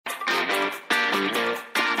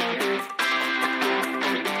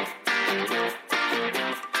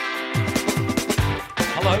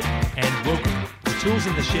Tools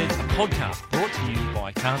in the Shed, a podcast brought to you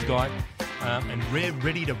by CarsGuide, and we're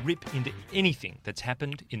ready to rip into anything that's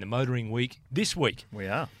happened in the motoring week this week. We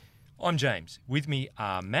are. I'm James. With me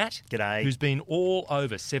are Matt, G'day. who's been all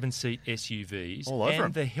over seven-seat SUVs, All over and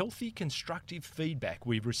 'em. the healthy, constructive feedback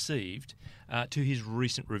we've received to his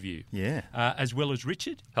recent review. Yeah. As well as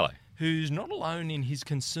Richard. Hello. Who's not alone in his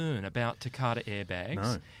concern about Takata airbags.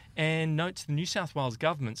 No. And notes the New South Wales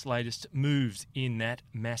government's latest moves in that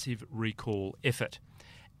massive recall effort.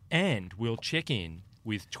 And we'll check in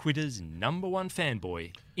with Twitter's number one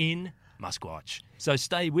fanboy in Musquatch. So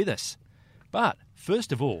stay with us. But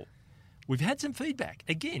first of all, we've had some feedback,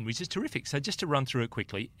 again, which is terrific. So just to run through it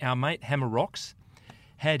quickly, our mate Hammer Rocks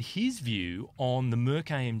had his view on the Merc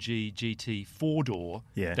AMG GT 4-door.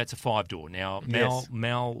 Yeah. That's a 5-door. Now, Yes.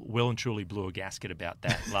 Mal well and truly blew a gasket about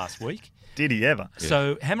that last week. Did he ever?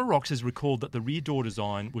 So Hammer Rocks has recalled that the rear door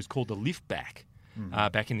design was called the liftback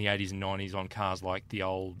back in the 80s and 90s on cars like the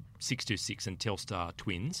old 626 and Telstar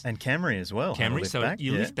twins. And Camry as well. had a Camry, lift so back.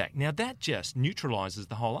 you Yeah. lift back. Now, that just neutralises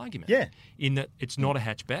the whole argument. Yeah. In that it's not a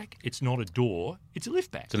hatchback, it's not a door, it's a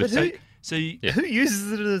liftback. It's a liftback. So you, Who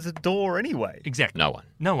uses it as a door anyway? exactly. No one.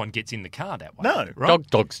 No one gets in the car that way. No. Right?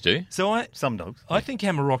 Dogs do. So Some dogs. I think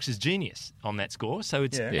Hammer Rocks is genius on that score. So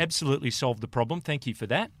it's Yeah. absolutely solved the problem. Thank you for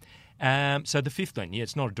that. So the fifth lane,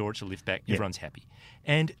 it's not a door, it's a liftback. Yeah. Everyone's happy.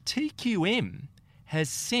 And TQM has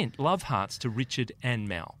sent love hearts to Richard and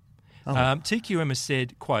Mal. TQM has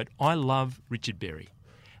said, quote, "I love Richard Berry."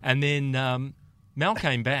 And then Mal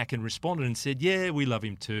came back and responded and said, "Yeah, we love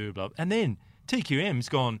him too." Blah. And then TQM's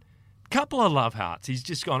gone, couple of love hearts. He's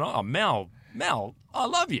just gone, "Oh, Mal, I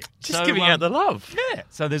love you." Just giving out the love. Yeah,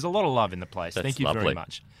 so there's a lot of love in the place. That's Thank you very lovely.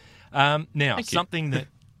 much. Now, Thank you. something that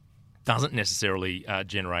doesn't necessarily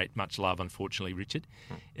generate much love, unfortunately, Richard.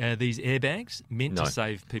 These airbags meant No. to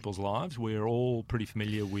save people's lives. We're all pretty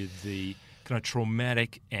familiar with the kind of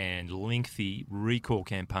traumatic and lengthy recall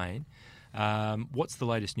campaign. What's the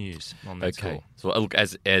latest news on that score? So look,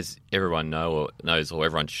 as everyone knows, or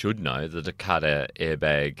everyone should know, the Takata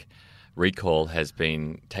airbag recall has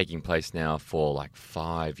been taking place now for like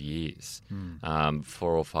 5 years,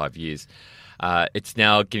 4 or 5 years. It's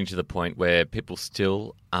now getting to the point where people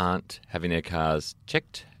still aren't having their cars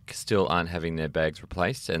checked, still aren't having their bags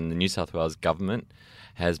replaced, and the New South Wales government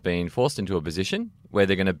has been forced into a position where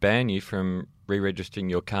they're going to ban you from re-registering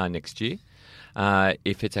your car next year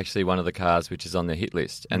if it's actually one of the cars which is on their hit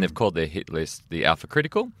list. And they've called their hit list the Alpha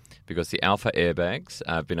Critical because the Alpha airbags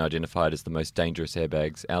have been identified as the most dangerous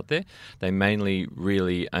airbags out there. They mainly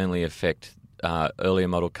really only affect earlier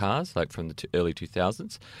model cars, like from the early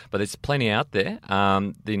 2000s. But there's plenty out there.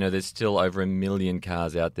 There's still over 1 million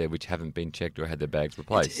cars out there which haven't been checked or had their bags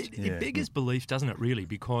replaced. It beggars belief, doesn't it, really?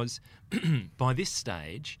 Because by this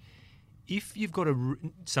stage, if you've got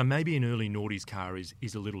so maybe an early noughties car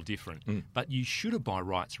is a little different, but you should have by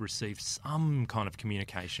rights received some kind of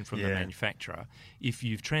communication from the manufacturer. If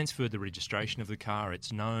you've transferred the registration of the car,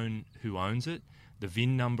 it's known who owns it, the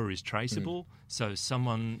VIN number is traceable, so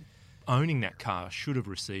someone owning that car should have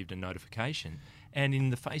received a notification. And in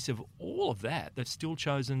the face of all of that, they've still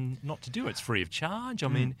chosen not to do it. It's free of charge. I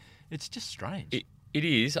mean, it's just strange. It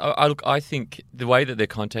is. I think the way that they're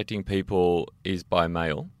contacting people is by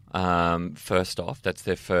mail. First off, that's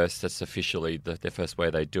officially their first way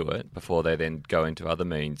they do it before they then go into other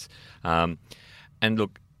means. And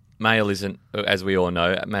look, mail isn't, as we all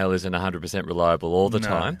know, mail isn't 100% reliable all the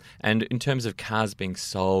time. And in terms of cars being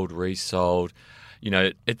sold, resold,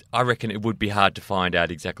 I reckon it would be hard to find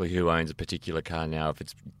out exactly who owns a particular car now if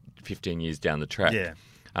it's 15 years down the track. Yeah.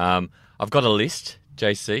 I've got a list,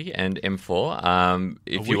 JC and M4.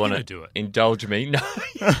 If you want to indulge me, no,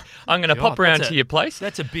 I'm going to pop around to your place.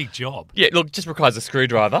 That's a big job. Yeah, look, just requires a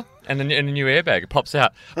screwdriver and a new airbag. It pops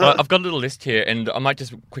out. Well, I've got a little list here, and I might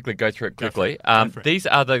just quickly go through it quickly. Go for it. These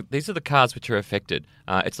are the cars which are affected.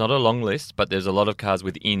 It's not a long list, but there's a lot of cars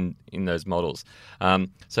in those models.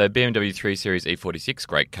 So BMW 3 Series E46,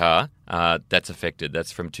 great car. That's affected.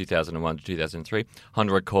 That's from 2001 to 2003.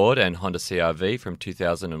 Honda Accord and Honda CR-V from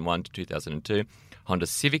 2001 to 2002. Honda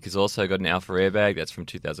Civic has also got an Alpha airbag. That's from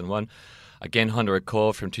 2001. Again, Honda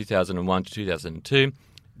Accord from 2001 to 2002.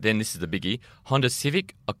 Then this is the biggie. Honda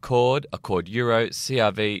Civic, Accord Euro,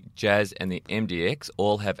 CR-V, Jazz, and the MDX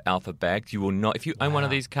all have Alpha bags. You will not, if you own one of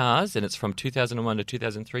these cars and it's from 2001 to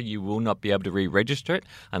 2003, you will not be able to re-register it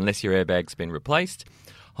unless your airbag's been replaced.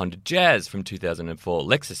 Honda Jazz from 2004.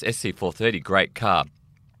 Lexus SC430, great car.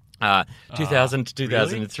 2000 to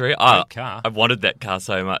 2003. Really? Great car. I wanted that car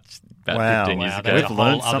so much. About 15 years ago. We've whole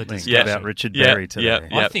learned other something discussion. about Richard Berry today.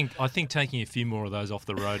 Yeah. I think taking a few more of those off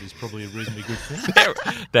the road is probably a reasonably good thing.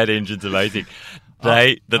 That engine's amazing.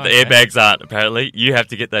 The airbags aren't, apparently. You have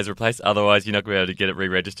to get those replaced, otherwise you're not going to be able to get it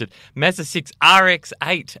re-registered. Mazda 6,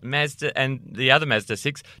 RX-8, Mazda, and the other Mazda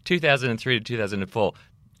 6, 2003 to 2004.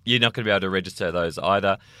 You're not going to be able to register those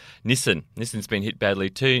either. Nissan's been hit badly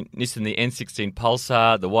too. Nissan, the N16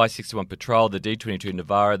 Pulsar, the Y61 Patrol, the D22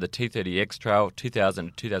 Navara, the T30 X-Trail, 2000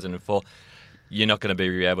 to 2004. You're not going to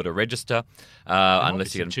be able to register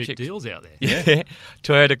unless you get them cheap deals out there. Yeah.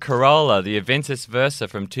 Toyota Corolla, the Aventus Versa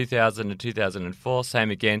from 2000 to 2004, same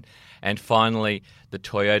again. And finally, the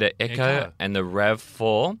Toyota Echo and the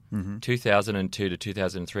RAV4, 2002 to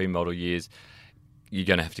 2003 model years. You're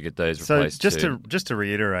going to have to get those replaced So just to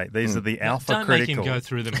reiterate, these are the Alpha Don't Critical. Don't make him go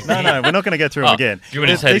through them again. No, we're not going to go through them again. Do you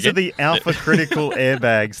want to say These it are the Alpha Critical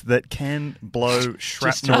airbags that can blow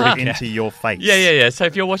shrapnel into your face. Yeah. So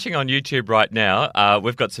if you're watching on YouTube right now,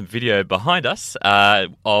 we've got some video behind us of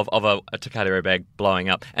a Takata airbag blowing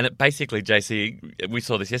up. And it basically, JC, we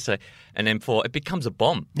saw this yesterday, an M4, it becomes a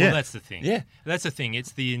bomb. Well, that's the thing. Yeah. That's the thing.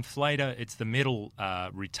 It's the inflator, it's the metal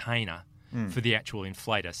retainer for the actual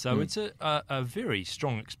inflator. So it's a very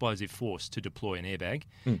strong explosive force to deploy an airbag,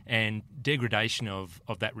 and degradation of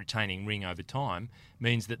that retaining ring over time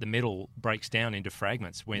means that the metal breaks down into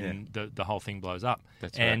fragments when the whole thing blows up.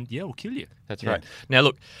 That's and it'll kill you. That's right. Now,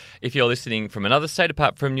 look, if you're listening from another state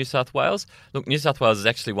apart from New South Wales, look, New South Wales is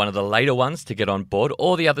actually one of the later ones to get on board.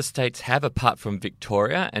 All the other states have apart from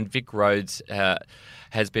Victoria, and Vic Roads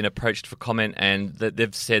has been approached for comment, and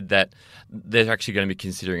they've said that they're actually going to be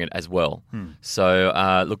considering it as well.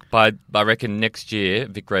 So, look, I reckon next year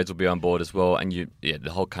Vic Roads will be on board as well, and the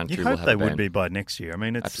whole country will have a ban. You hope they would be by next year. I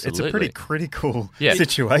mean, it's a pretty critical Yeah.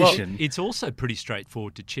 situation. Well, it's also pretty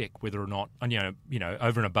straightforward to check whether or not, you know,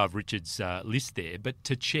 over and above Richard's list there, but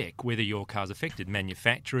to check whether your car's affected.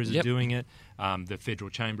 Manufacturers are doing it. The Federal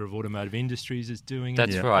Chamber of Automotive Industries is doing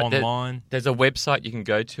That's it. right. Online. There's a website you can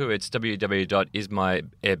go to. It's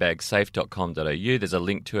www.ismyairbagsafe.com.au. There's a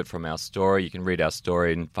link to it from our story. You can read our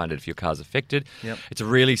story and find out if your car's affected. Yep. It's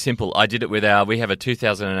really simple. I did it with we have a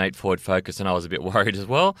 2008 Ford Focus, and I was a bit worried as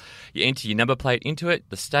well. You enter your number plate into it,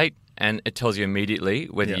 the state, and it tells you immediately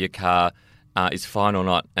whether your car is fine or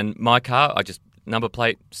not. And my car, I just number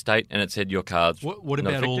plate, state, and it said your car's What not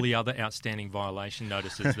about all affected. the other outstanding violation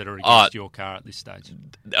notices that are against your car at this stage?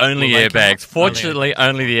 Only Well, they airbags. can't. Fortunately,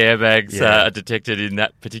 only the airbags Yeah. are detected in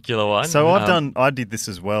that particular one. So I did this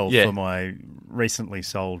as well Yeah. for my recently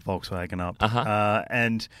sold Volkswagen Up, Uh-huh.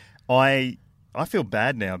 and I feel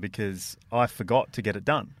bad now because I forgot to get it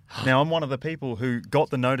done. Now, I'm one of the people who got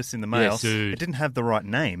the notice in the mail. Yes, dude. It didn't have the right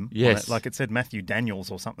name. Yes. Like it said Matthew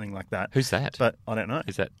Daniels or something like that. Who's that? But I don't know.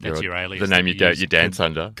 Is that That's your alias the name that you you use. dance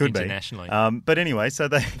under? Could be. Internationally. But anyway, so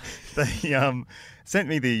they sent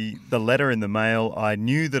me the letter in the mail. I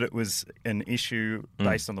knew that it was an issue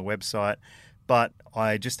based on the website, but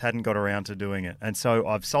I just hadn't got around to doing it. And so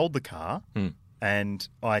I've sold the car. And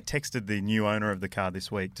I texted the new owner of the car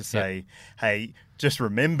this week to say, hey, just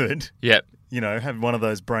remembered, Yep. have one of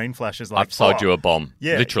those brain flashes like, I've sold you a bomb.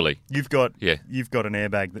 yeah, Literally. You've got Yeah. an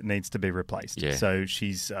airbag that needs to be replaced. Yeah. So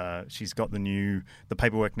she's got the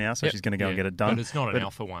paperwork now, so Yep. she's going to go and get it done. But it's not an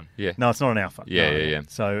alpha one. Yeah. No, it's not an alpha. Yeah, No. yeah.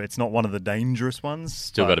 So it's not one of the dangerous ones.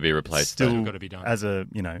 Still but got to be replaced. Still Still got to be done. as a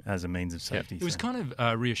means of safety. It was so. kind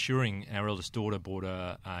of reassuring. Our eldest daughter bought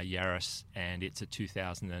a Yaris, and it's a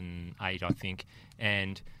 2008, I think.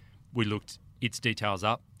 And we looked its details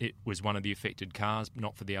up. It was one of the affected cars,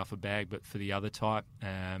 not for the alpha bag, but for the other type.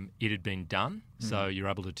 It had been done, so you're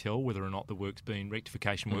able to tell whether or not the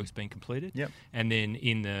rectification work's been completed. Yep. And then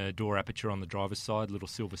in the door aperture on the driver's side, little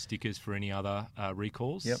silver stickers for any other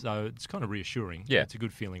recalls. Yep. So it's kind of reassuring. Yeah. It's a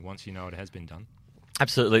good feeling once you know it has been done.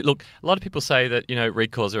 Absolutely. Look, a lot of people say that,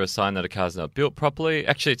 recalls are a sign that a car's not built properly.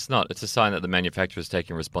 Actually, it's not. It's a sign that the manufacturer is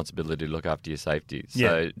taking responsibility to look after your safety.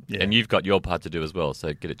 So, Yeah. And you've got your part to do as well,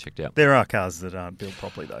 so get it checked out. There are cars that aren't built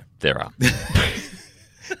properly, though. There are.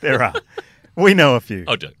 There are. We know a few.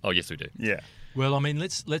 Oh, yes, we do. Yeah. Well, I mean,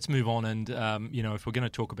 let's move on, and if we're going to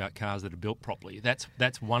talk about cars that are built properly, that's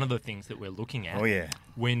one of the things that we're looking at. Oh, yeah.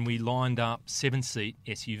 When we lined up 7-seat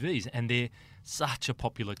SUVs, and they're such a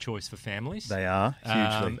popular choice for families. They are,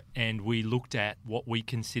 hugely. And we looked at what we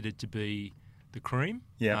considered to be the cream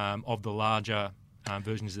of the larger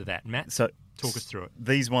versions of that. Matt, So talk us through it.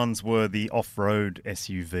 These ones were the off-road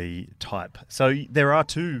SUV type. So there are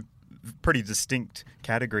two pretty distinct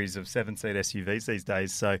categories of 7-seat SUVs these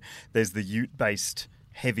days. So there's the ute-based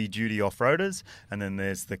heavy-duty off-roaders, and then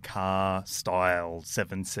there's the car-style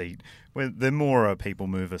 7-seat they're more a people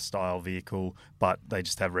mover style vehicle, but they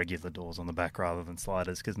just have regular doors on the back rather than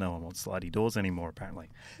sliders because no one wants slidey doors anymore, apparently.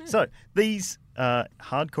 So these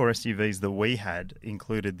hardcore SUVs that we had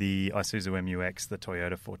included the Isuzu MU-X, the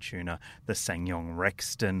Toyota Fortuner, the SsangYong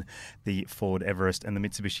Rexton, the Ford Everest, and the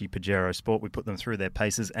Mitsubishi Pajero Sport. We put them through their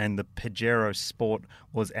paces, and the Pajero Sport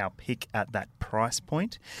was our pick at that price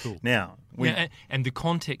point. Cool. Now, and the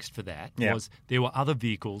context for that was there were other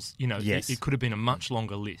vehicles, it could have been a much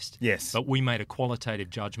longer list. Yes. But we made a qualitative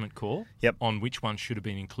judgment call on which one should have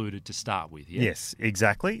been included to start with. Yeah? Yes,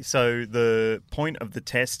 exactly. So the point of the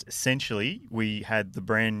test, essentially, we had the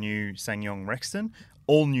brand new SsangYong Rexton,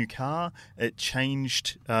 all new car. It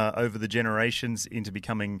changed over the generations into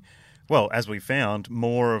becoming, well, as we found,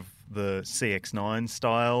 more of the CX-9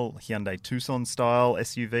 style, Hyundai Tucson style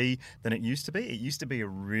SUV than it used to be. It used to be a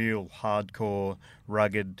real hardcore,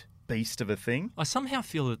 rugged beast of a thing. I somehow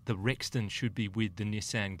feel that the Rexton should be with the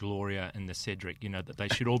Nissan Gloria and the Cedric, that they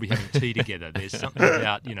should all be having tea together. There's something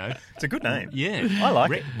about, It's a good name. Yeah. I like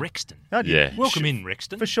it. Rexton. Yeah. Welcome in,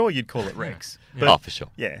 Rexton. For sure you'd call it Rex. Yeah. But, for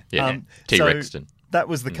sure. Yeah. T-Rexton. That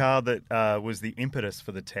was the car that was the impetus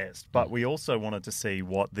for the test. But we also wanted to see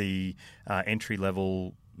what the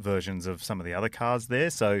entry-level versions of some of the other cars there.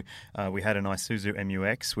 So we had an Isuzu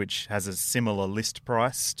MU-X, which has a similar list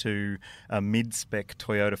price to a mid-spec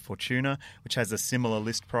Toyota Fortuner, which has a similar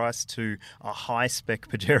list price to a high-spec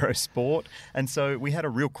Pajero Sport. And so we had a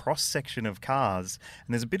real cross-section of cars.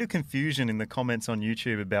 And there's a bit of confusion in the comments on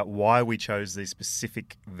YouTube about why we chose these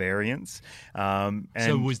specific variants.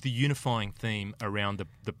 So was the unifying theme around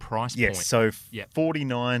the price point? Yes, so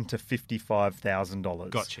 $49,000 to $55,000.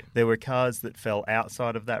 Gotcha. There were cars that fell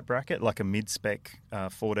outside of that bracket, like a mid-spec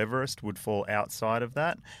Ford Everest would fall outside of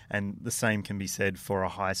that, and the same can be said for a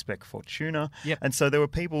high-spec Fortuner. Yep. And so there were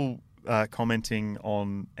people commenting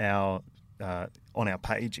on our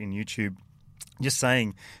page in YouTube, just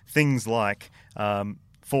saying things like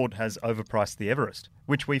Ford has overpriced the Everest,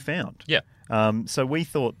 which we found. Yeah. So we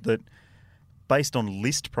thought that based on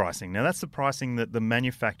list pricing. Now, that's the pricing that the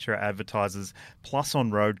manufacturer advertises, plus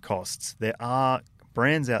on road costs. There are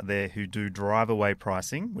brands out there who do drive-away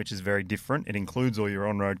pricing, which is very different. It includes all your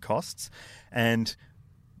on-road costs. And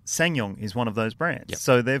SsangYong is one of those brands. Yep.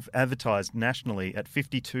 So they've advertised nationally at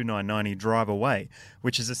 $52,990 drive-away,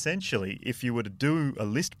 which is essentially, if you were to do a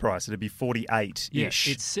list price, it'd be $48-ish.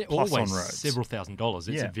 It's plus always on roads. several $1,000s.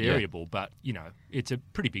 It's a variable, but, it's a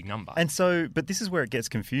pretty big number. And so, but this is where it gets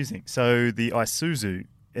confusing. So the Isuzu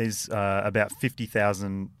is about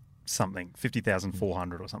 50,000 something,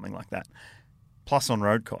 50,400 or something like that, plus on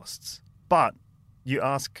road costs. But you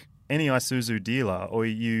ask any Isuzu dealer, or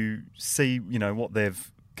you see, what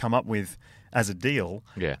they've come up with as a deal,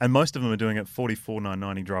 and most of them are doing it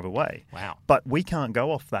 $44,990 drive away. Wow. But we can't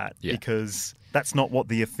go off that because that's not what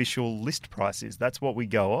the official list price is. That's what we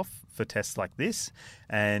go off for tests like this,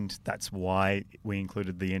 and that's why we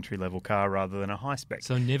included the entry-level car rather than a high-spec.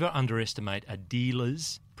 So never underestimate a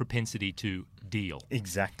dealer's propensity to deal.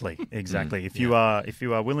 Exactly. If you are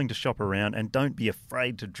willing to shop around, and don't be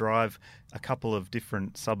afraid to drive a couple of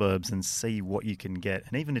different suburbs and see what you can get,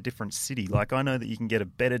 and even a different city. Like, I know that you can get a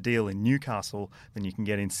better deal in Newcastle than you can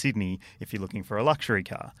get in Sydney if you're looking for a luxury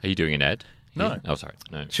car. Are you doing an ad? No. Yeah. Oh, sorry.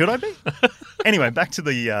 No. Should I be? Anyway, back to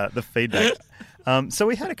the feedback. So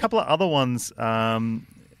we had a couple of other ones.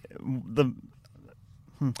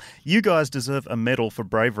 You guys deserve a medal for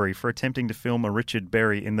bravery for attempting to film a Richard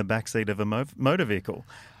Berry in the backseat of a motor vehicle.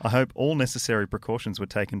 I hope all necessary precautions were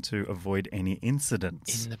taken to avoid any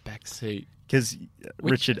incidents. In the backseat. Because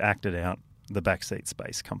Richard acted out the backseat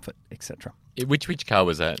space, comfort, etc. Which car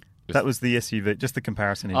was that? That was the SUV, just the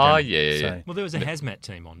comparison in general. Oh, yeah. Well, there was a hazmat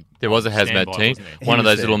team on. There was a hazmat standby, team. wasn't there? One of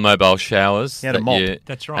those little mobile showers. He had a mop.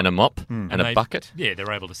 That's right. And a mop and a bucket. Yeah, they're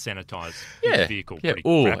able to sanitise the vehicle pretty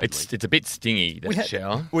Oh, rapidly. it's a bit stingy, that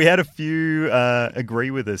shower. We had a few agree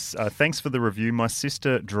with us. Thanks for the review. My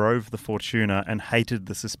sister drove the Fortuner and hated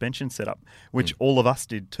the suspension setup, which all of us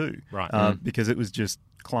did too. Right. Because it was just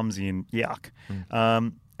clumsy and yuck.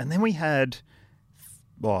 And then we had...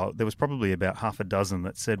 Well, there was probably about half a dozen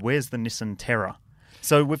that said, where's the Nissan Terra?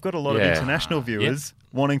 So we've got a lot of international viewers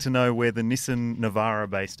wanting to know where the Nissan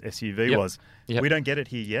Navara-based SUV was. Yep. We don't get it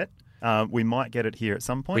here yet. We might get it here at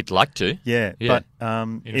some point. We'd like to. Yeah. But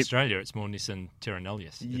in Australia, it's more Nissan Terra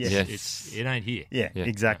Nullius. It ain't here. Yeah,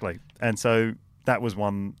 exactly. And so that was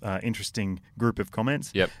one interesting group of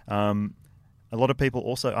comments. Yep. A lot of people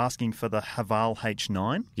also asking for the Haval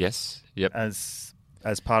H9. Yes. Yep. As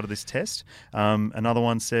as part of this test. Another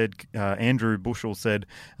one said, Andrew Bushell said,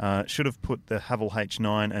 should have put the Haval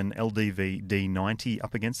H9 and LDV D90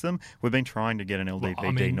 up against them. We've been trying to get an LDV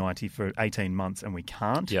D90 for 18 months and we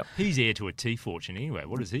can't. Yep. He's heir to a T-fortune anyway.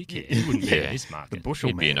 What does he care? He wouldn't be in this market. The Bushell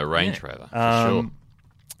He'd man. be in a Range Rover, for sure.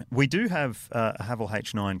 We do have a Haval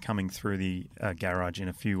H9 coming through the garage in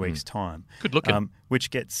a few weeks' time. Good looking. Which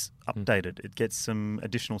gets updated. It gets some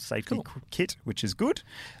additional safety kit, which is good.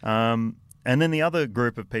 And then the other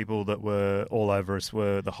group of people that were all over us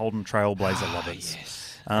were the Holden Trailblazer lovers.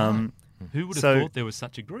 Yes. Who would have thought there was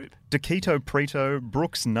such a group? Dakito Prito,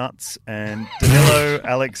 Brooks Nuts, and Danilo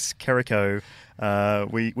Alex Kerrico.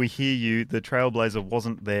 We hear you. The Trailblazer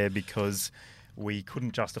wasn't there because we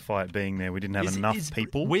couldn't justify it being there. We didn't have enough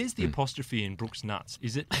people. Where's the apostrophe in Brooks Nuts?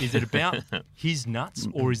 Is it about his nuts,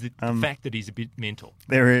 or is it the fact that he's a bit mental?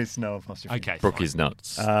 There is no apostrophe. Okay, Brooke is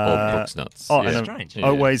nuts. Or Brooks nuts. Oh, yeah. and Strange.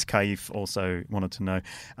 Always Kaif also wanted to know.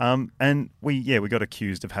 And we got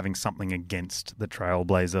accused of having something against the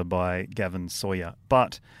Trailblazer by Gavin Sawyer.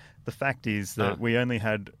 But the fact is that we only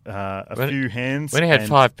had a few hands. We only had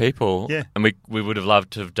 5 people, Yeah. and we would have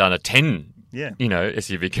loved to have done a 10 Yeah.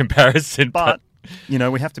 SUV comparison. But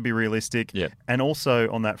we have to be realistic. Yeah. And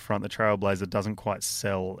also on that front, the Trailblazer doesn't quite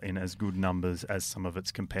sell in as good numbers as some of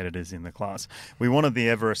its competitors in the class. We wanted the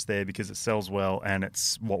Everest there because it sells well and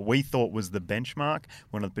it's what we thought was the benchmark.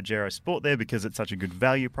 Wanted the Pajero Sport there because it's such a good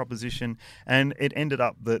value proposition. And it ended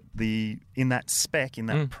up that in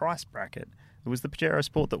that price bracket, it was the Pajero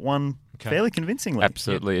Sport that won fairly convincingly.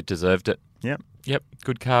 Absolutely, it deserved it. Yep. Yep,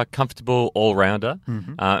 good car, comfortable, all-rounder.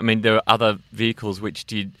 There were other vehicles which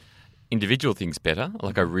did individual things better.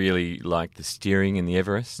 Like I really liked the steering in the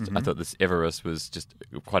Everest. I thought this Everest was just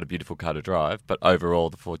quite a beautiful car to drive. But overall,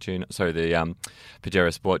 the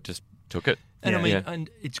Pajero Sport just took it. And and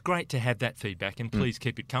it's great to have that feedback, and please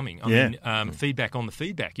keep it coming. Feedback on the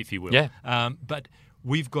feedback, if you will. Yeah. But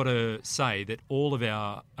we've got to say that all of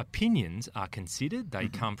our opinions are considered. They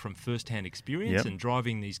come from first-hand experience and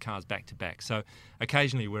driving these cars back to back. So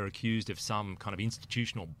occasionally we're accused of some kind of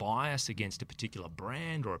institutional bias against a particular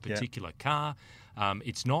brand or a particular car.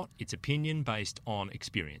 It's not. It's opinion based on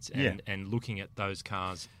experience and looking at those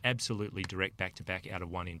cars absolutely direct back to back out of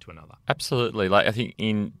one into another. Absolutely. Like I think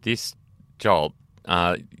in this job,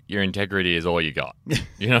 your integrity is all you got.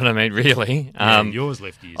 You know what I mean? Really. Yours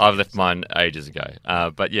left years. I've left mine ages ago.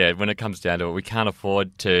 But yeah, when it comes down to it, we can't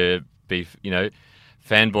afford to be,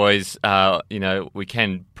 fanboys. We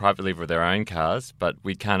can privately with our own cars, but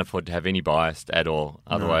we can't afford to have any bias at all.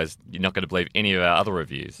 Otherwise, you're not going to believe any of our other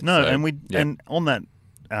reviews. No, and on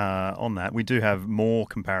that, we do have more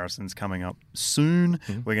comparisons coming up soon.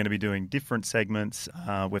 We're going to be doing different segments.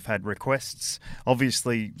 We've had requests,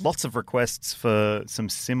 obviously lots of requests for some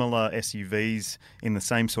similar SUVs in the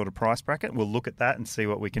same sort of price bracket. We'll look at that and see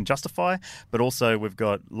what we can justify. But also we've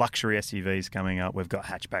got luxury SUVs coming up. We've got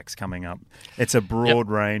hatchbacks coming up. It's a broad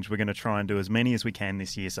range. We're going to try and do as many as we can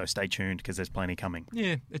this year, so stay tuned because there's plenty coming.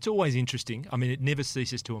 Yeah, it's always interesting. I mean, it never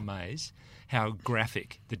ceases to amaze how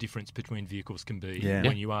graphic the difference between vehicles can be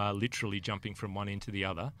when you are literally jumping from one end to the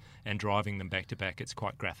other and driving them back to back. It's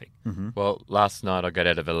quite graphic. Well, last night I got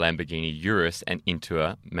out of a Lamborghini Urus and into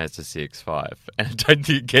a Mazda CX-5, and I don't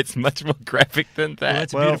think it gets much more graphic than that. Well,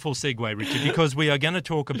 that's a beautiful segue, Richard, because we are going to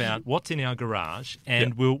talk about what's in our garage,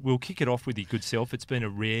 and we'll kick it off with your good self. It's been a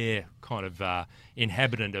rare kind of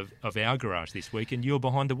inhabitant of our garage this week, and you're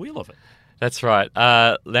behind the wheel of it. That's right.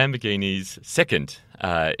 Lamborghini's second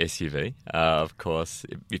SUV, of course.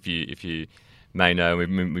 If you may know,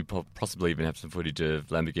 we possibly even have some footage of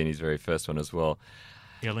Lamborghini's very first one as well.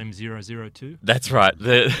 LM002? That's right.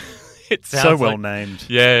 It sounds so well named.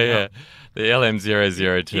 Yeah. The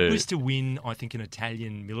LM002. It was to win, I think, an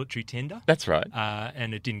Italian military tender. That's right.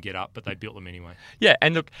 And it didn't get up, but they built them anyway. Yeah,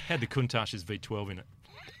 and look... Had the Countach's V12 in it.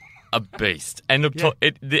 A beast. And look,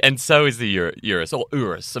 and so is the Urus, or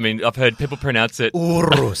Urus. I mean, I've heard people pronounce it...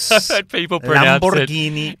 Urus. I've heard people pronounce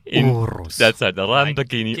Lamborghini Urus. That's right, the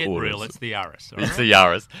Lamborghini Get Urus. real, it's the Yaris. It's the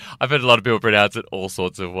Yaris. I've heard a lot of people pronounce it all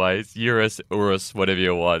sorts of ways. Urus, whatever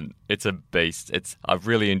you want. It's a beast. I've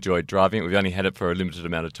really enjoyed driving it. We've only had it for a limited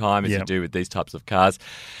amount of time, as you do with these types of cars.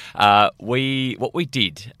 What we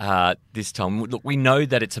did this time, look, we know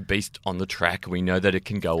that it's a beast on the track. We know that it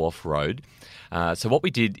can go off-road. So what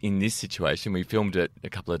we did in this situation, we filmed it a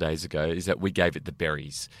couple of days ago, is that we gave it the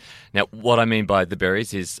berries. Now, what I mean by the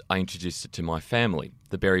berries is I introduced it to my family,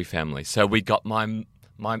 the Berry family. So we got my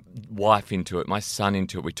my wife into it, my son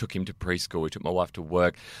into it. We took him to preschool. We took my wife to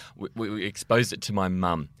work. We exposed it to my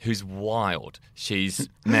mum, who's wild. She's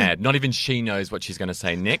mad. Not even she knows what she's going to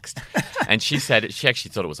say next. And she said she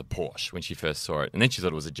actually thought it was a Porsche when she first saw it, and then she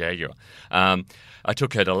thought it was a Jaguar. I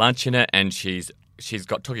took her to lunch in it, and she's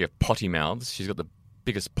got, talking of potty mouths, she's got the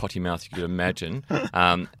biggest potty mouth you could imagine.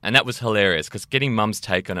 And that was hilarious because getting Mum's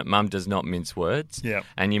take on it, Mum does not mince words. Yep.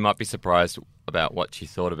 And you might be surprised about what she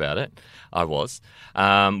thought about it. I was.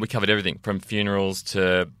 We covered everything from funerals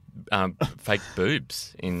to fake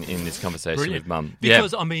boobs in this conversation Brilliant. with Mum.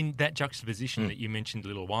 Because, I mean, that juxtaposition that you mentioned a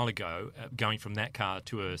little while ago, going from that car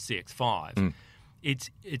to a CX-5,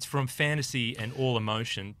 it's from fantasy and all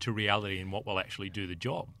emotion to reality and what will actually do the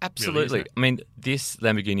job. Absolutely. Really, isn't it? I mean, this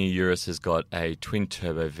Lamborghini Urus has got a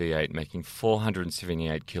twin-turbo V8 making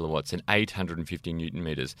 478 kilowatts and 850 newton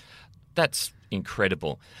meters. That's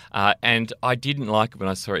incredible. And I didn't like it when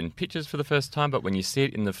I saw it in pictures for the first time, but when you see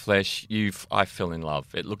it in the flesh, I fell in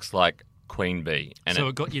love. It looks like Queen Bee. And so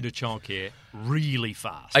it got you to childcare really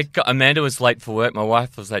fast. Amanda was late for work. My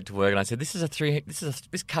wife was late to work, and I said,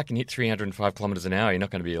 "This car can hit 305 kilometres an hour. You're not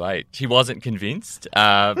going to be late." She wasn't convinced.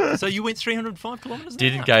 So you went 305 kilometres an hour?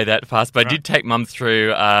 Didn't go that fast, but I did take Mum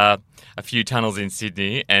through a few tunnels in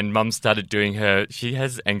Sydney, and Mum started doing she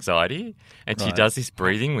has anxiety, and she does this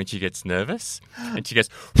breathing when she gets nervous, and she goes,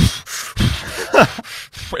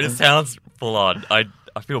 and it sounds full on. I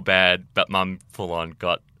feel bad, but Mum full on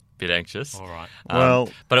got bit anxious. All right.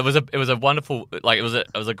 But it was a wonderful, it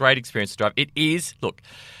was a great experience to drive. It is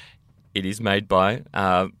made by,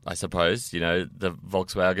 I suppose, the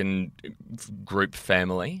Volkswagen group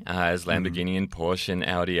family, as Lamborghini and Porsche and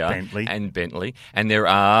Audi are, Bentley, and there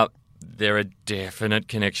are definite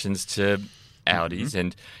connections to Audis,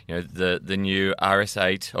 and the new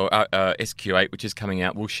RS8 or SQ8, which is coming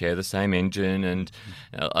out, will share the same engine and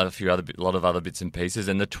a lot of other bits and pieces.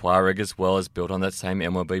 And the Touareg as well is built on that same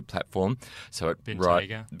MLB platform. So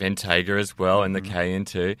Bentayga as well, and the Cayenne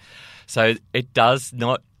too. So it does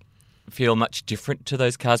not feel much different to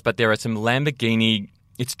those cars, but there are some Lamborghini.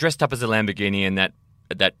 It's dressed up as a Lamborghini, and that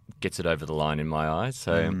gets it over the line in my eyes.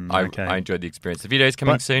 So I enjoyed the experience. The video's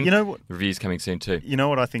coming soon. You know what? The review's coming soon too. You know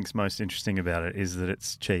what I think's most interesting about it is that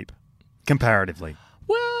it's cheap, comparatively.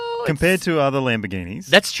 Well, compared to other Lamborghinis.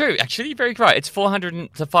 That's true. Actually, you're very right. It's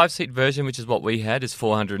the 5-seat version, which is what we had, is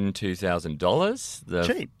 $402,000.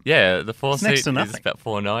 Cheap. Yeah, the 4-seat is about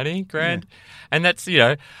 $490,000. Yeah. And that's,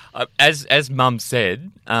 as Mum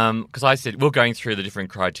said, because I said, we're going through the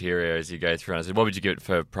different criteria as you go through, and I said, what would you give it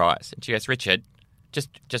for price? And she goes, Richard,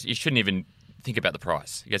 just you shouldn't even think about the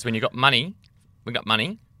price. He goes, when we got money,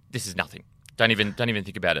 this is nothing. Don't even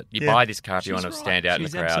think about it. You buy this car if you want to stand out in the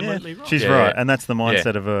crowd. Absolutely right. She's right, and that's the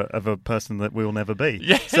mindset of a person that we'll never be.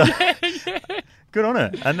 Yeah, so, good on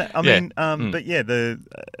her. And but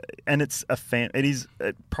and it's it is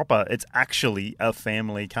proper. It's actually a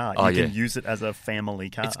family car. You can use it as a family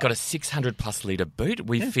car. It's got a 600+ litre boot.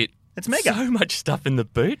 We fit. It's mega. So much stuff in the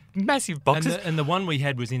boot. Massive boxes. And the one we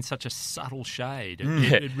had was in such a subtle shade.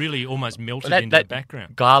 It really almost melted into the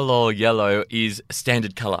background. Garlow yellow is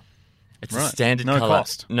standard colour. It's a standard colour.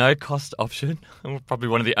 Cost. No cost option. Probably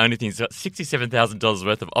one of the only things. $67,000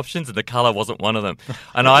 worth of options, and the colour wasn't one of them.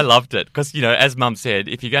 And I loved it because, as Mum said,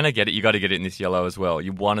 if you're going to get it, you got to get it in this yellow as well.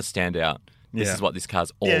 You want to stand out. This is what this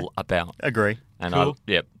car's all about. Agree. And cool.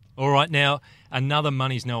 All right, now another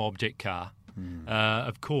money's no object car.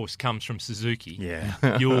 Of course, comes from Suzuki.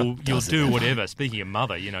 Yeah, you'll do whatever. Speaking of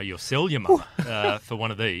mother, you'll sell your mum for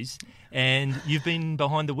one of these, and you've been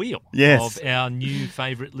behind the wheel of our new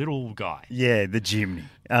favourite little guy. Yeah, the Jimny.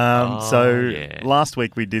 Last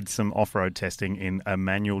week we did some off-road testing in a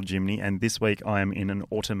manual Jimny, and this week I am in an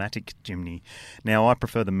automatic Jimny. Now, I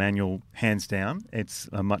prefer the manual hands down. It's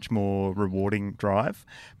a much more rewarding drive,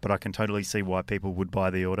 but I can totally see why people would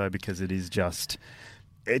buy the auto because it is just...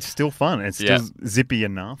 It's still fun. It's still zippy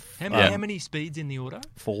enough. How many speeds in the auto?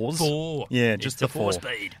 4s. 4. Yeah, just the 4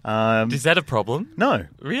 speed. Is that a problem? No.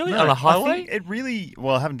 Really? No. On a highway? I think it really...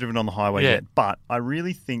 Well, I haven't driven on the highway yet, but I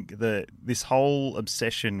really think that this whole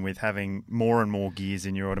obsession with having more and more gears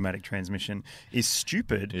in your automatic transmission is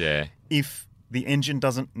stupid if the engine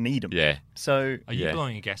doesn't need them. Yeah. So... Are you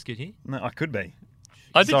blowing a gasket here? No, I could be.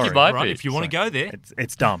 I think you might be. If you want to go there.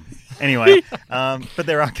 It's dumb. Anyway, but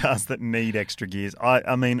there are cars that need extra gears. I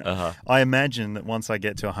imagine that once I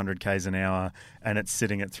get to 100 k's an hour and it's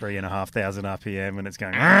sitting at 3,500 RPM and it's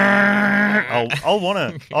going, I'll want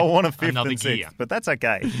a fifth and sixth, gear. But that's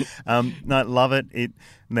okay. No, love it.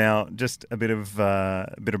 Now just a bit of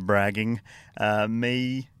bragging.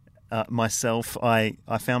 Myself, I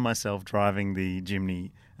found myself driving the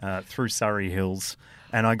Jimny through Surrey Hills,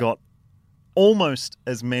 and I got almost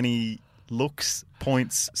as many looks,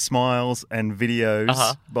 points, smiles, and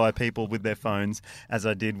videos by people with their phones as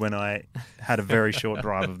I did when I had a very short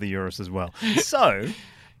drive of the Urus as well. So,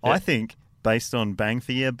 I think, based on bang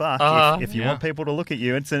for your buck, if you want people to look at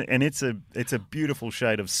you, it's a beautiful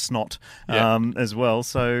shade of snot as well.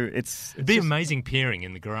 So it'd be amazing pairing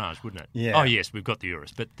in the garage, wouldn't it? Yeah. Oh yes, we've got the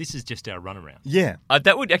Urus, but this is just our runaround. Yeah.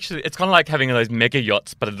 That would actually, it's kind of like having those mega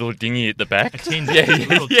yachts, but a little dinghy at the back. A tender, a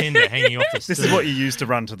little tender hanging off the stern. This is what you use to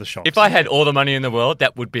run to the shops. If I had all the money in the world,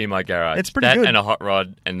 that would be my garage. It's pretty good. And a hot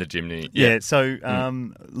rod and the chimney. Yeah, so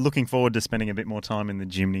looking forward to spending a bit more time in the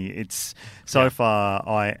chimney. It's so far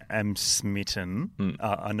I am smitten.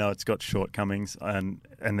 I know it's got shortcomings, and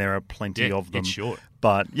there are plenty of them. It's short,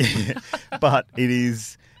 but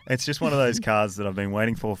it's just one of those cars that I've been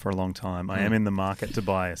waiting for a long time. I am in the market to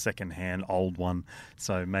buy a second-hand old one,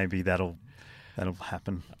 so maybe that'll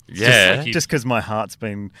happen. Yeah, just because my heart's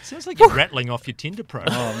been. Sounds like you're rattling off your Tinder pro.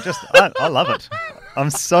 I love it. I'm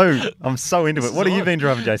so into it. What have you been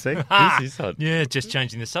driving, JC? Yeah, just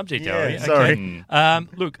changing the subject, are you? Sorry. Okay.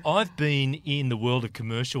 Look, I've been in the world of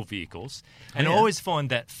commercial vehicles, and I always find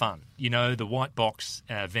that fun. You know, the white box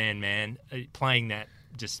van man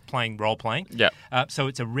playing role playing. Yeah. So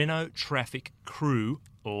it's a Renault Traffic Crew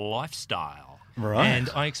Lifestyle. Right. And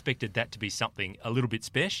I expected that to be something a little bit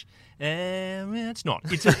special. It's not.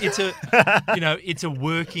 It's a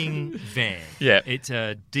working van. Yeah. It's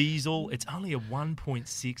a diesel. It's only a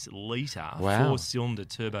 1.6 litre Wow. 4-cylinder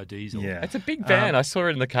turbo diesel. Yeah. It's a big van. I saw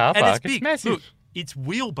it in the car And park. it's big. Massive. Look, its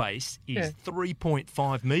wheelbase is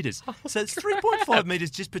 3.5 metres. So it's 3.5 metres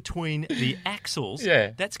just between the axles.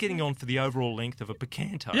 Yeah. That's getting on for the overall length of a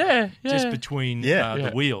Picanto. Yeah. Just between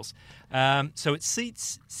the wheels. So it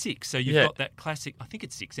seats 6. So you've got that classic, I think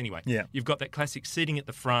it's 6 anyway. Yeah. You've got that classic seating at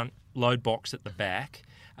the front, load box at the back.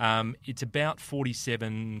 It's about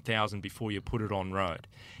 47,000 before you put it on road.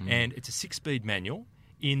 And it's a 6-speed manual.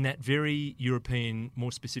 In that very European,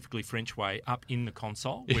 more specifically French way, up in the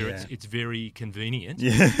console, where it's very convenient.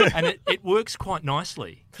 Yeah. And it works quite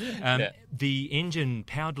nicely. The engine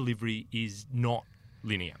power delivery is not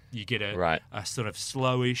linear. You get a sort of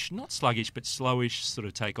slowish, not sluggish, but slowish sort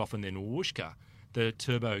of take off, and then whooshka, the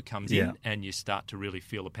turbo comes in and you start to really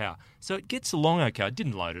feel the power. So it gets along okay. I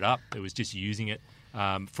didn't load it up. It was just using it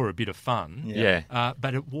for a bit of fun. Yeah.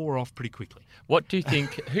 But it wore off pretty quickly. What do you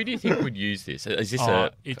think? Who do you think would use this? Is this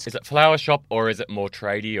is it flower shop, or is it more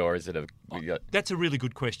tradey, or is it That's a really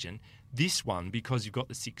good question. This one, because you've got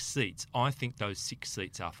the 6 seats, I think those 6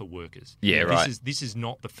 seats are for workers. Yeah, right. This is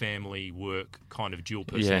not the family work kind of dual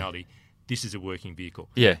personality. This is a working vehicle.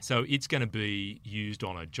 Yeah. So it's going to be used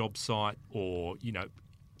on a job site or,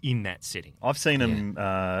 in that setting. I've seen them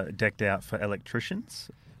decked out for electricians.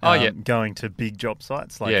 Going to big job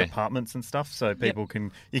sites like apartments and stuff, so people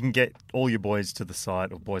you can get all your boys to the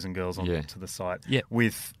site, or boys and girls to the site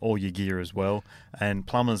with all your gear as well, and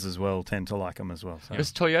plumbers as well tend to like them as well. So.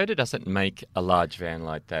 Because Toyota doesn't make a large van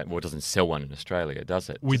like that, well, it doesn't sell one in Australia, does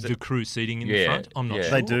it? With the crew seating in the front? I'm not sure.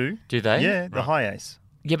 They do. Do they? Yeah, the Hi-Ace.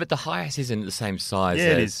 Yeah, but the Hi-Ace isn't the same size.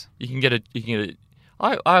 Yeah, it is. You can get a.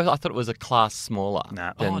 I thought it was a class smaller.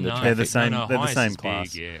 Nah. Than the They're the Traffic. same. No, they're the Hi-Ace same is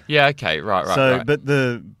class. big, yeah. Okay, right. So, but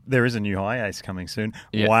there is a new Hi-Ace coming soon.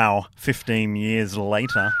 Yeah. Wow, 15 years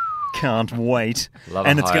later, can't wait. Love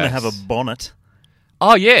and a it's going to Hi-Ace. have a bonnet.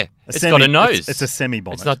 Oh yeah, it's got a nose. It's a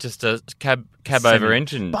semi-bonnet. It's not just a cab over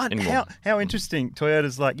engine But anymore. how interesting!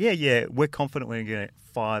 Toyota's like, we're confident we're going to get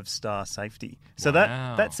 5-star safety. So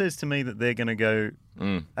that says to me that they're going to go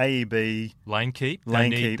AEB, lane keep.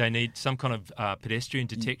 They need some kind of pedestrian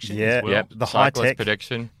detection as well. The Cyclist high-tech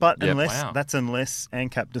protection. But unless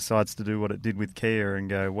ANCAP decides to do what it did with Kia and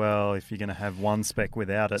go, well, if you're going to have one spec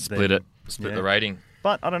without it, split the rating.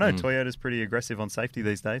 But I don't know. Toyota's pretty aggressive on safety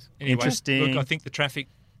these days. Anyway, Interesting. Look, I think the Traffic,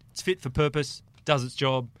 it's fit for purpose, does its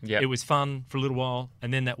job. Yep. It was fun for a little while,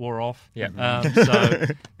 and then that wore off. Yep. So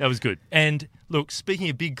that was good. And look, speaking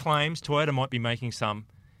of big claims, Toyota might be making some.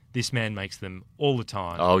 This man makes them all the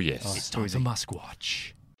time. Oh, yes. It's time for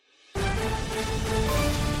Muskwatch.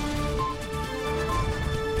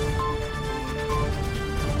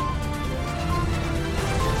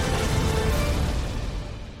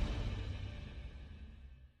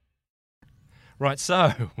 Right,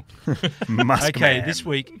 so, this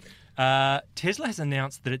week, Tesla has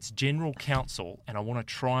announced that its general counsel, and I want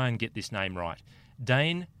to try and get this name right,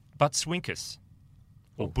 Dane Butswinkus,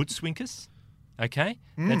 or Butswinkus, okay?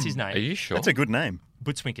 That's his name. Are you sure? That's a good name.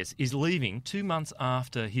 Butswinkus is leaving 2 months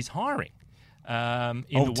after his hiring. In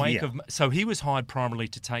the wake of, so he was hired primarily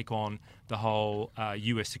to take on the whole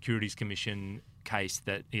US Securities Commission case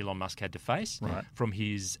that Elon Musk had to face from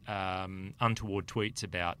his untoward tweets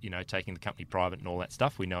about, taking the company private and all that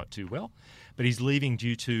stuff. We know it too well. But he's leaving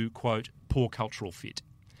due to, quote, poor cultural fit.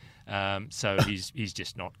 So he's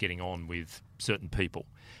just not getting on with certain people.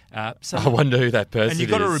 So I wonder who that person is. And you've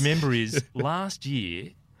got to remember is last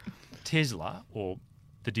year, Tesla, or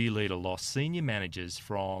the dear leader, lost senior managers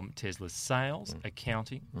from Tesla's sales,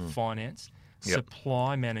 accounting, finance,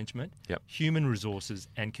 supply management, human resources,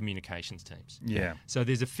 and communications teams. Yeah. So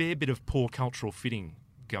there's a fair bit of poor cultural fitting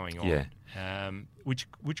going on,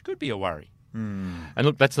 which could be a worry. And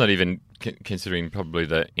look, that's not even considering probably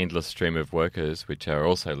the endless stream of workers which are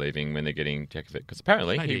also leaving when they're getting jack of it. Because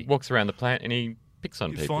apparently he walks around the plant and he picks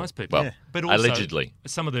on people. Fires people. Well, but also, allegedly.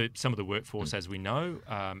 Some of the workforce, as we know,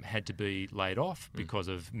 had to be laid off because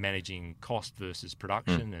of managing cost versus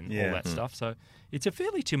production and all that stuff. So it's a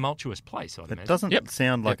fairly tumultuous place, I'd imagine. It doesn't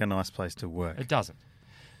sound like a nice place to work. It doesn't.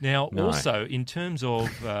 Now, also, in terms of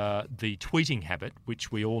the tweeting habit,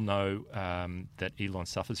 which we all know that Elon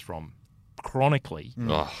suffers from chronically,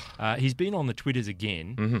 he's been on the Twitters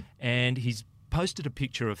again, and he's posted a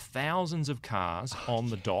picture of thousands of cars on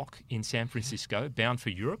the dock in San Francisco, bound for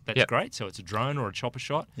Europe. That's great. So it's a drone or a chopper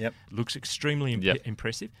shot. It looks extremely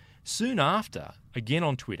impressive. Soon after, again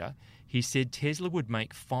on Twitter, he said Tesla would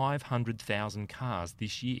make 500,000 cars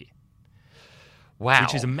this year. Wow.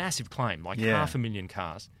 Which is a massive claim, like 500,000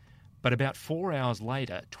 cars. But about 4 hours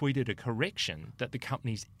later, tweeted a correction that the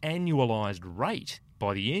company's annualised rate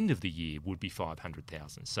by the end of the year would be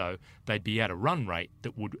 500,000. So they'd be at a run rate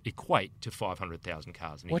that would equate to 500,000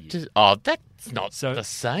 cars in a year. That's not the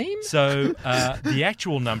same? So the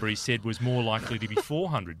actual number he said was more likely to be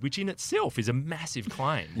 400, which in itself is a massive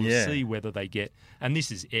claim. We'll see whether they get, and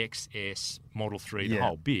this is X, S, Model 3, the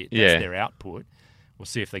whole bit. That's their output. We'll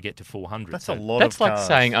see if they get to 400. That's a lot That's of like cars.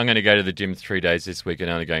 saying I'm going to go to the gym 3 days this week and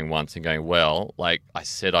only going once and going, well, like I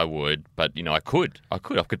said I would, but, I could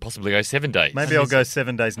possibly go 7 days. Maybe I'll go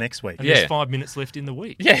 7 days next week. And there's 5 minutes left in the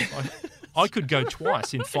week. Yeah. I could go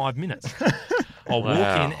twice in 5 minutes. I'll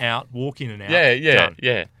walk in and out.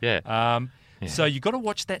 Yeah. So you've got to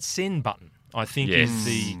watch that send button, I think, is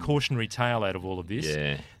the cautionary tale out of all of this.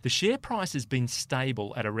 Yeah. The share price has been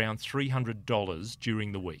stable at around $300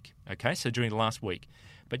 during the week, okay, so during the last week.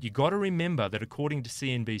 But you've got to remember that according to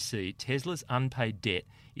CNBC, Tesla's unpaid debt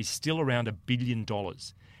is still around $1 billion,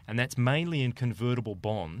 and that's mainly in convertible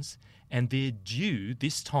bonds, and they're due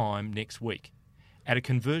this time next week at a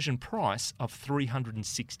conversion price of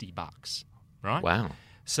 $360, right? Wow.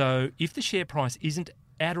 So if the share price isn't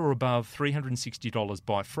at or above $360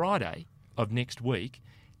 by Friday of next week,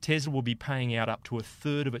 Tesla will be paying out up to a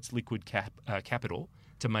third of its liquid capital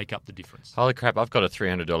to make up the difference. Holy crap, I've got a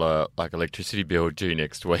 $300 electricity bill due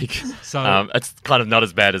next week. So it's kind of not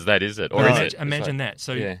as bad as that, is it? Or is it? Imagine that.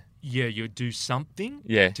 So you do something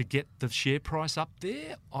to get the share price up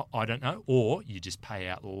there, I don't know, or you just pay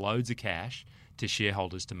out loads of cash to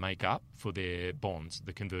shareholders to make up for their bonds,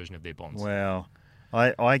 the conversion of their bonds. Wow.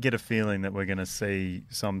 I get a feeling that we're going to see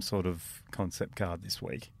some sort of concept car this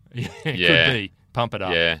week. Could be. Pump it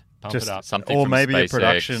up. Yeah. Pump it up. Something or from maybe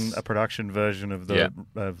SpaceX. a production version of the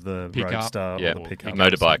Pickup. Roadster or the pickup.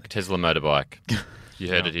 Motorbike, Tesla motorbike. You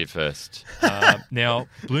heard it here first. Now,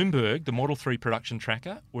 Bloomberg, the Model 3 production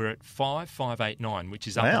tracker, we're at 5,589, which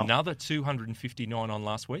is up another 259 on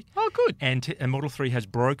last week. Oh, good. And Model 3 has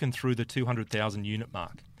broken through the 200,000 unit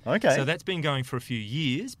mark. Okay. So that's been going for a few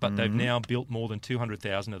years, but they've now built more than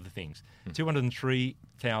 200,000 of the things.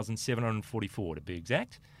 203,744 to be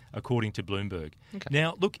exact, according to Bloomberg. Okay.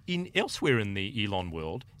 Now, look, elsewhere in the Elon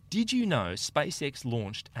world, did you know SpaceX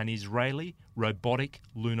launched an Israeli robotic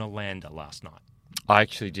lunar lander last night? I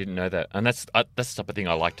actually didn't know that. And that's the type of thing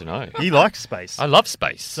I like to know. He likes space. I love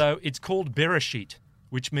space. So it's called Bereshit,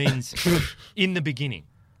 which means in the beginning.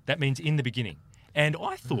 That means in the beginning. And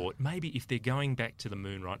I thought maybe if they're going back to the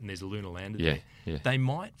moon, right, and there's a lunar lander there, they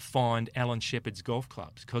might find Alan Shepard's golf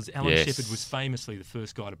clubs, because Alan Shepard was famously the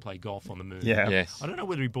first guy to play golf on the moon. Yeah. Yes. I don't know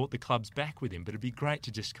whether he brought the clubs back with him, but it'd be great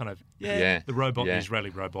to just kind of, the robot, the Israeli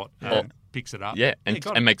robot, picks it up. Yeah, and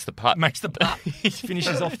makes the putt. Makes the putt.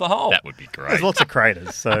 Finishes off the hole. That would be great. There's lots of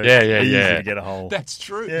craters, so Yeah. easy to get a hole. That's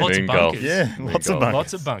true. Yeah. Lots Moon of bunkers. golf. Yeah, lots of bunkers.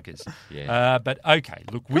 Lots of bunkers. Yeah. But okay,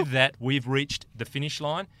 look, with that, we've reached the finish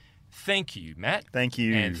line. Thank you, Matt. Thank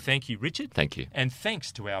you. And thank you, Richard. Thank you. And thanks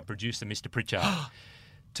to our producer, Mr. Pritchard.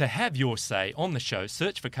 To have your say on the show,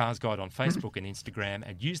 search for Cars Guide on Facebook and Instagram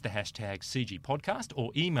and use the hashtag CGPodcast,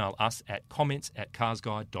 or email us at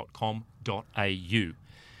comments@carsguide.com.au.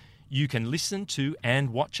 You can listen to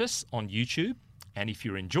and watch us on YouTube And if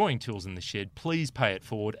you're enjoying Tools in the Shed, please pay it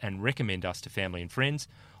forward and recommend us to family and friends,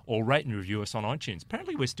 or rate and review us on iTunes.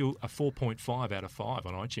 Apparently, we're still a 4.5 out of 5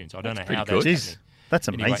 on iTunes. I don't know how that's Jeez, happening. that's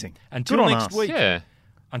Anyway, amazing. until Good on next us. week. Yeah.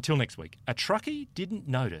 Until next week, a truckie didn't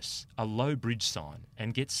notice a low bridge sign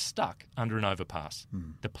and gets stuck under an overpass.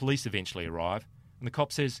 The police eventually arrive, and the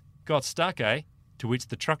cop says, "Got stuck, eh?" To which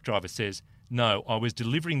the truck driver says, "No, I was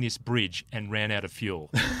delivering this bridge and ran out of fuel."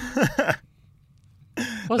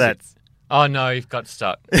 That's Oh, no, you've got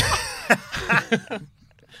stuck.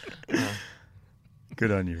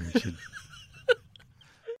 good on you, Richard.